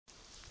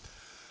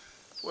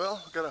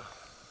Well, got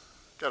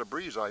a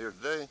breeze out here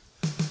today,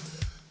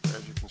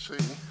 as you can see,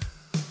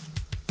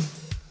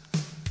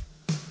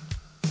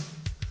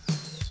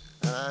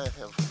 and I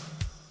have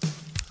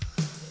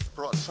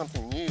brought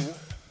something new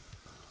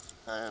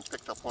and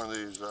picked up one of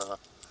these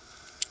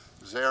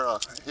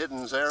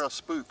hidden Zara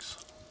spooks.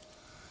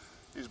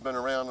 These have been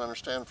around, I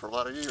understand, for a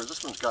lot of years.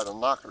 This one's got a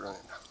knocker in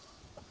it.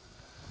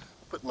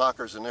 Put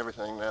knockers in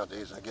everything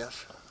nowadays, I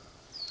guess.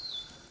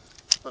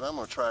 But I'm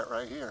going to try it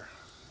right here.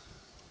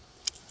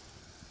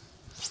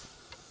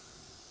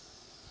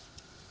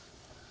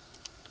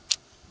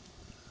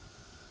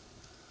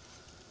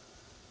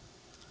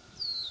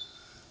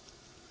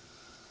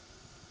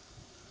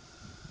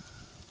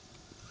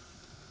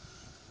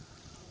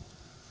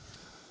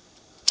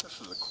 This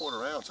is a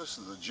 1/4 ounce. This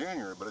is the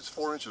junior, but it's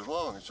 4 inches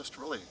long. It's just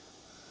really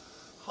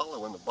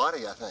hollow in the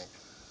body, I think.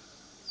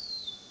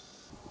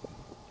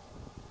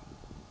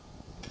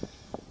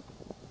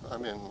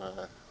 I'm in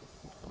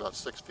about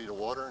 6 feet of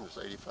water and it's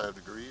 85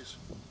 degrees.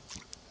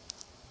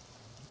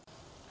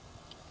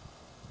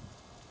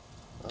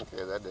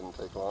 Okay, that didn't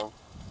take long.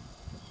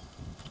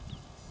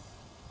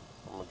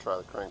 I'm going to try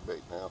the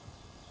crankbait now.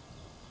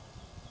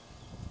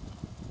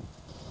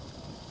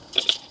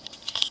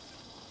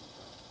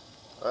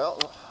 Well,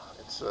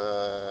 it's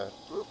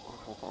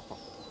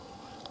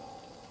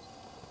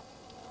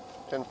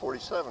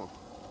 10:47.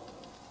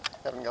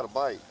 Haven't got a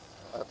bite.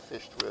 I've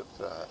fished with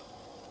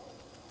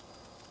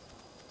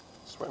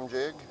swim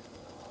jig,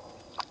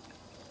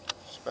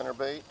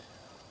 spinnerbait,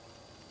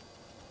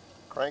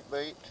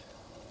 crankbait,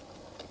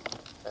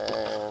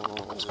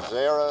 and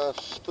Zara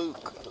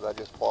spook that I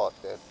just bought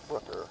at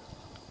Brooker,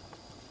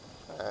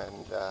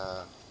 and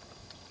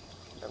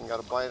haven't got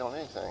a bite on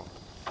anything.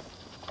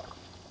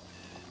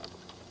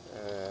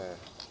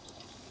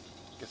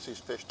 Guess these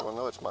fish don't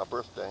know it's my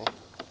birthday.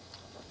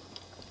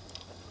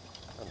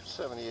 I'm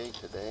 78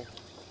 today.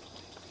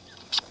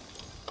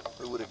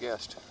 Who would have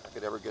guessed I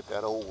could ever get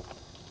that old?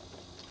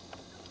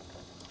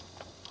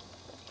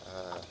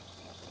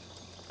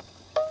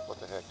 What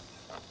the heck?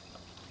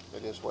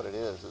 It is what it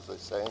is, as they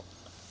say.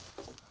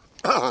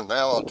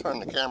 Now I'll turn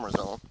the cameras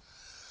on.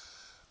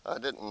 I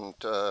didn't want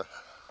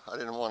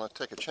to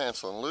take a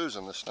chance on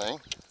losing this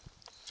thing,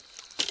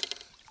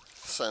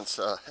 since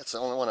it's the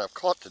only one I've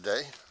caught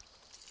today,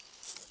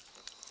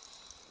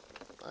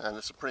 and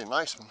it's a pretty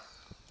nice one.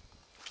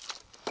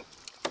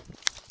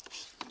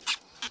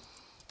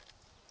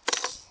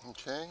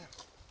 Okay,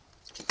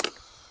 so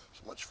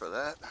much for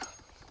that.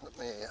 Let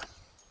me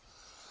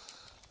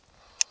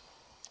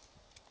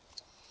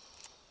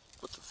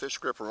put the fish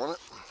gripper on it.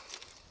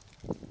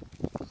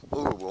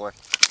 Oh boy.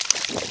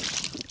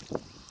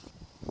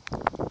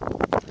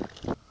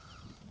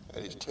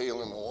 Had his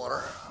tail in the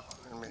water.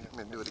 Let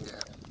me do it again.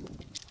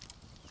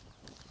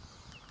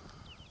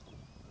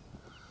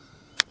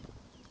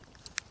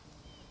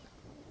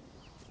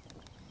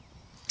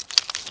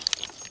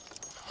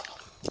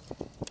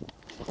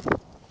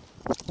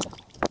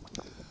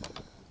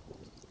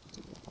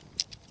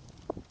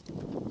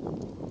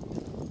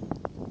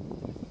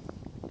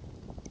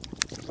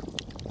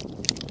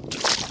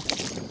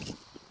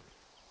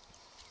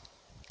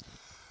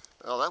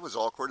 Well, that was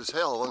awkward as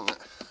hell, wasn't it?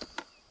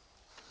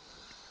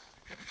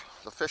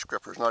 The fish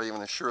gripper's not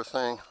even a sure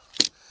thing.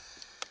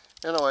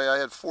 Anyway, I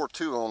had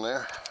 4.2 on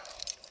there,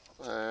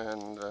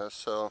 and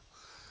so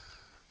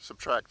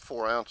subtract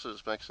 4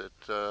 ounces makes it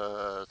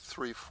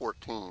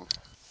 3.14.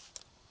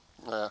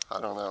 I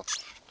don't know.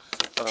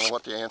 I don't know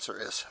what the answer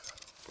is.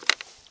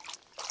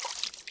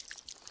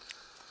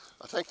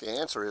 I think the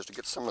answer is to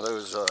get some of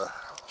those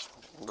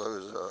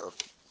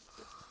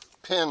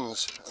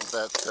pins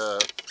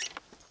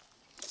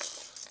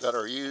that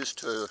are used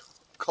to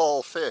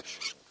call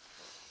fish,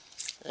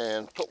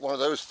 and put one of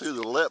those through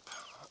the lip,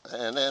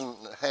 and then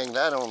hang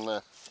that on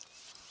the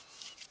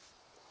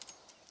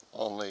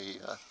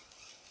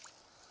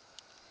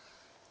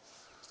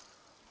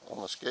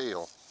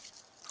scale.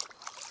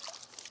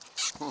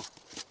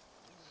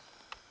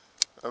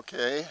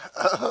 Okay,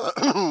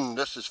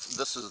 this is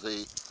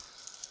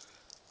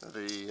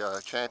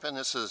the champion.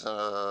 This is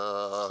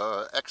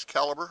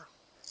Excalibur.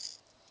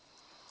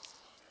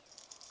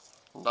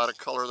 Not a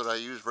color that I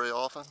use very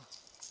often,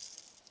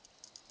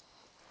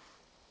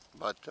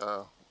 but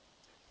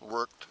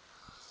worked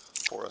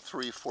for a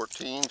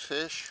 3.14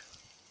 fish.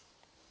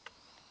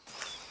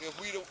 If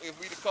we'd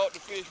have caught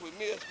the fish we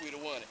missed, we'd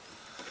have won it.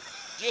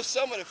 Just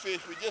some of the fish,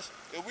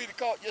 if we'd have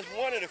caught just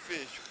one of the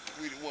fish,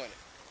 we'd have won it.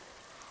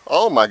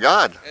 Oh my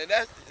God! And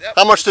that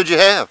How much did you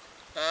have?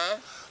 Huh?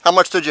 How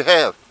much did you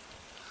have?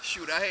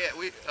 Shoot,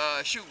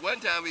 one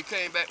time we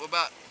came back with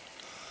about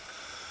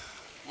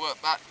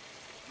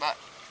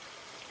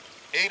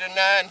 8 or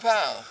 9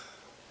 pounds.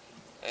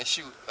 And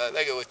shoot, I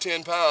think it was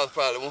 10 pounds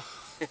probably.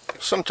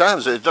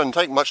 Sometimes it doesn't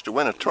take much to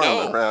win a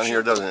tournament around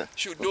here, doesn't it?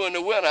 Shoot, during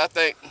the winter, I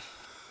think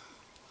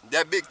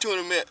that big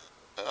tournament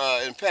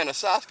in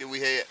Panasasca we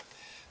had,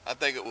 I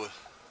think it was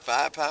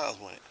 5 pounds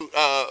won it.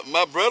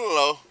 My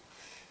brother-in-law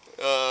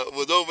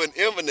was over in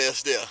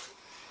Inverness there,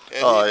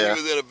 and he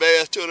was at a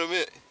bass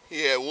tournament.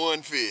 He had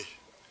 1 fish.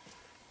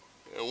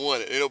 and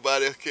won it. Ain't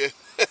nobody else can.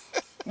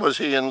 Was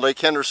he in Lake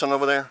Henderson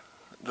over there?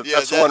 Yeah,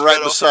 that's the one right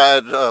off.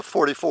 beside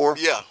 44?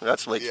 Yeah.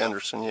 That's Lake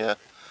Henderson, yeah.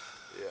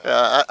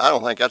 I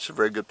don't think that's a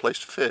very good place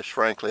to fish,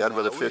 frankly. I'd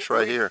rather fish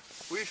right here.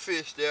 We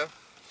fished there.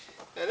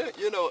 And it,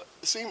 you know,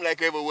 it seems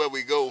like everywhere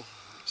we go,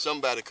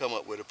 somebody come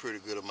up with a pretty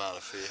good amount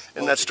of fish.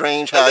 Isn't that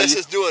strange how Unless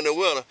it's during the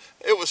winter.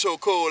 It was so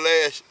cold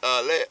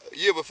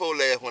year before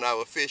last when I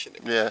was fishing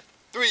it. Yeah.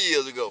 3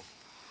 years ago.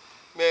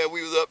 Man,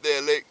 we was up there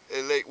at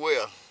Lake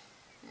Well.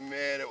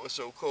 Man, it was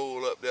so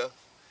cold up there.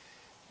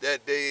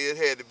 That day it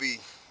had to be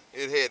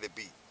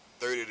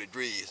 30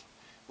 degrees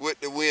with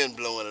the wind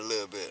blowing a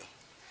little bit.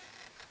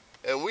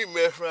 And we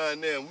messed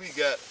around there and we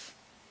got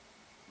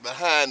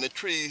behind the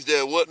trees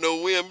there, wasn't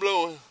no wind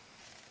blowing.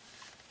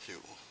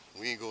 Shoot,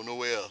 we ain't go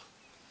nowhere else.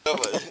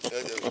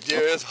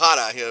 Jerry, it's hot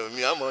out here with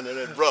me. I'm under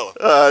that umbrella.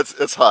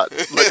 It's hot.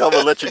 Look, I'm going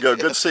to let you go.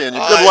 Good seeing you.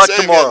 Good luck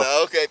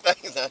tomorrow. Okay,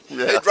 thanks.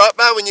 Yeah. Hey, drop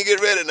by when you get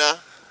ready now.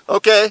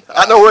 Okay,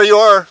 I know where you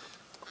are.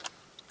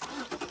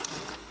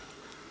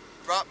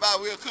 Drop by,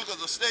 we'll cook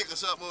us a steak or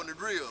something on the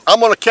grill. I'm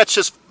going to catch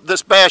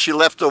this bass you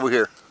left over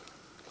here.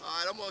 All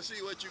right, I'm going to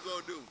see what you're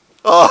going to do.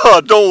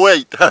 Oh, don't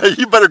wait.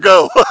 You better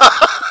go.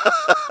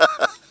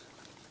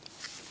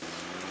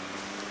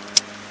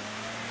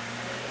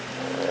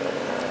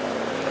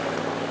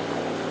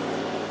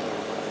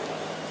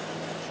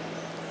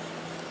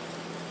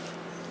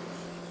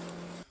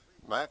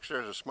 Max,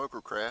 there's a smoker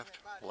craft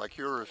like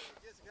yours.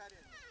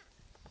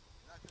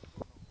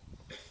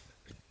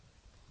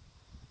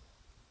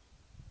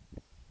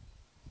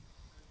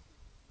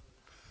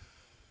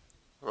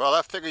 Well,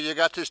 I figure you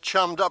got this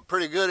chummed up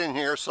pretty good in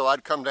here, so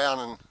I'd come down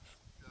and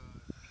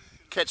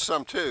catch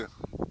some too.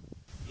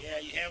 Yeah,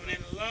 you having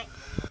any luck?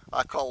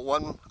 I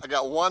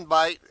got one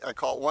bite. I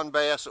caught one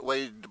bass that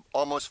weighed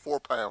almost 4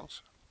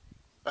 pounds.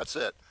 That's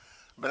it.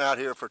 Been out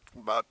here for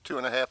about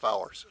 2.5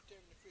 hours.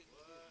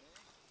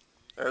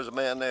 There's a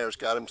man there who's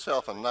got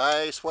himself a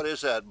nice, what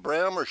is that,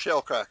 brim or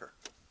shell cracker?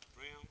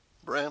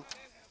 Brim.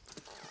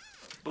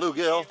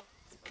 Bluegill.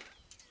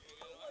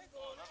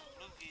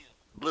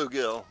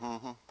 Bluegill.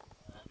 Mm-hmm.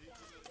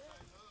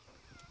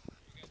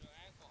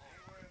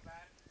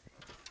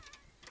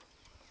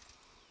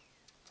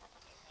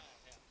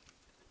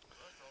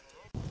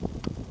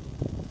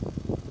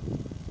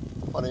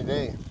 Funny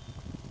day,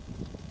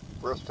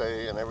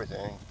 birthday and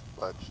everything,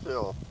 but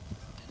still,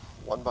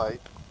 one bite.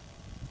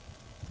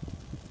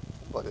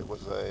 But it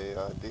was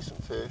a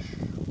decent fish,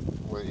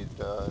 weighed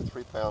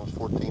 3 pounds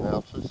 14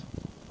 ounces.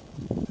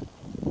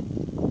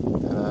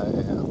 And I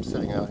am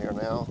sitting out here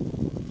now,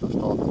 just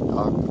off the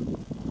dock,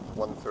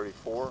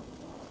 134.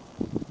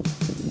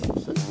 I'm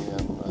sitting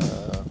in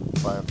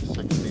 5 to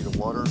 6 feet of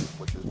water,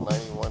 which is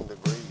 91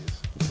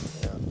 degrees.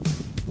 And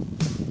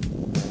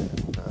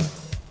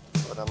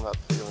but I'm not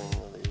feeling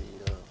the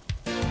heat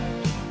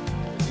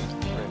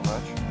very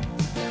much.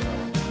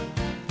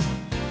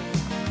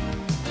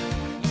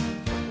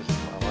 This is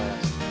my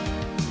last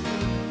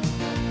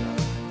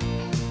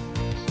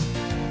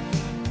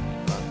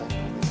I think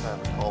it'll be time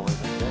to call it a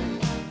day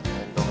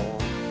and go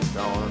home,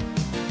 shower,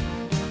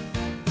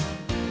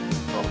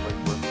 celebrate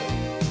birthday.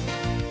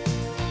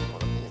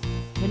 What I mean.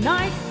 The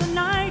night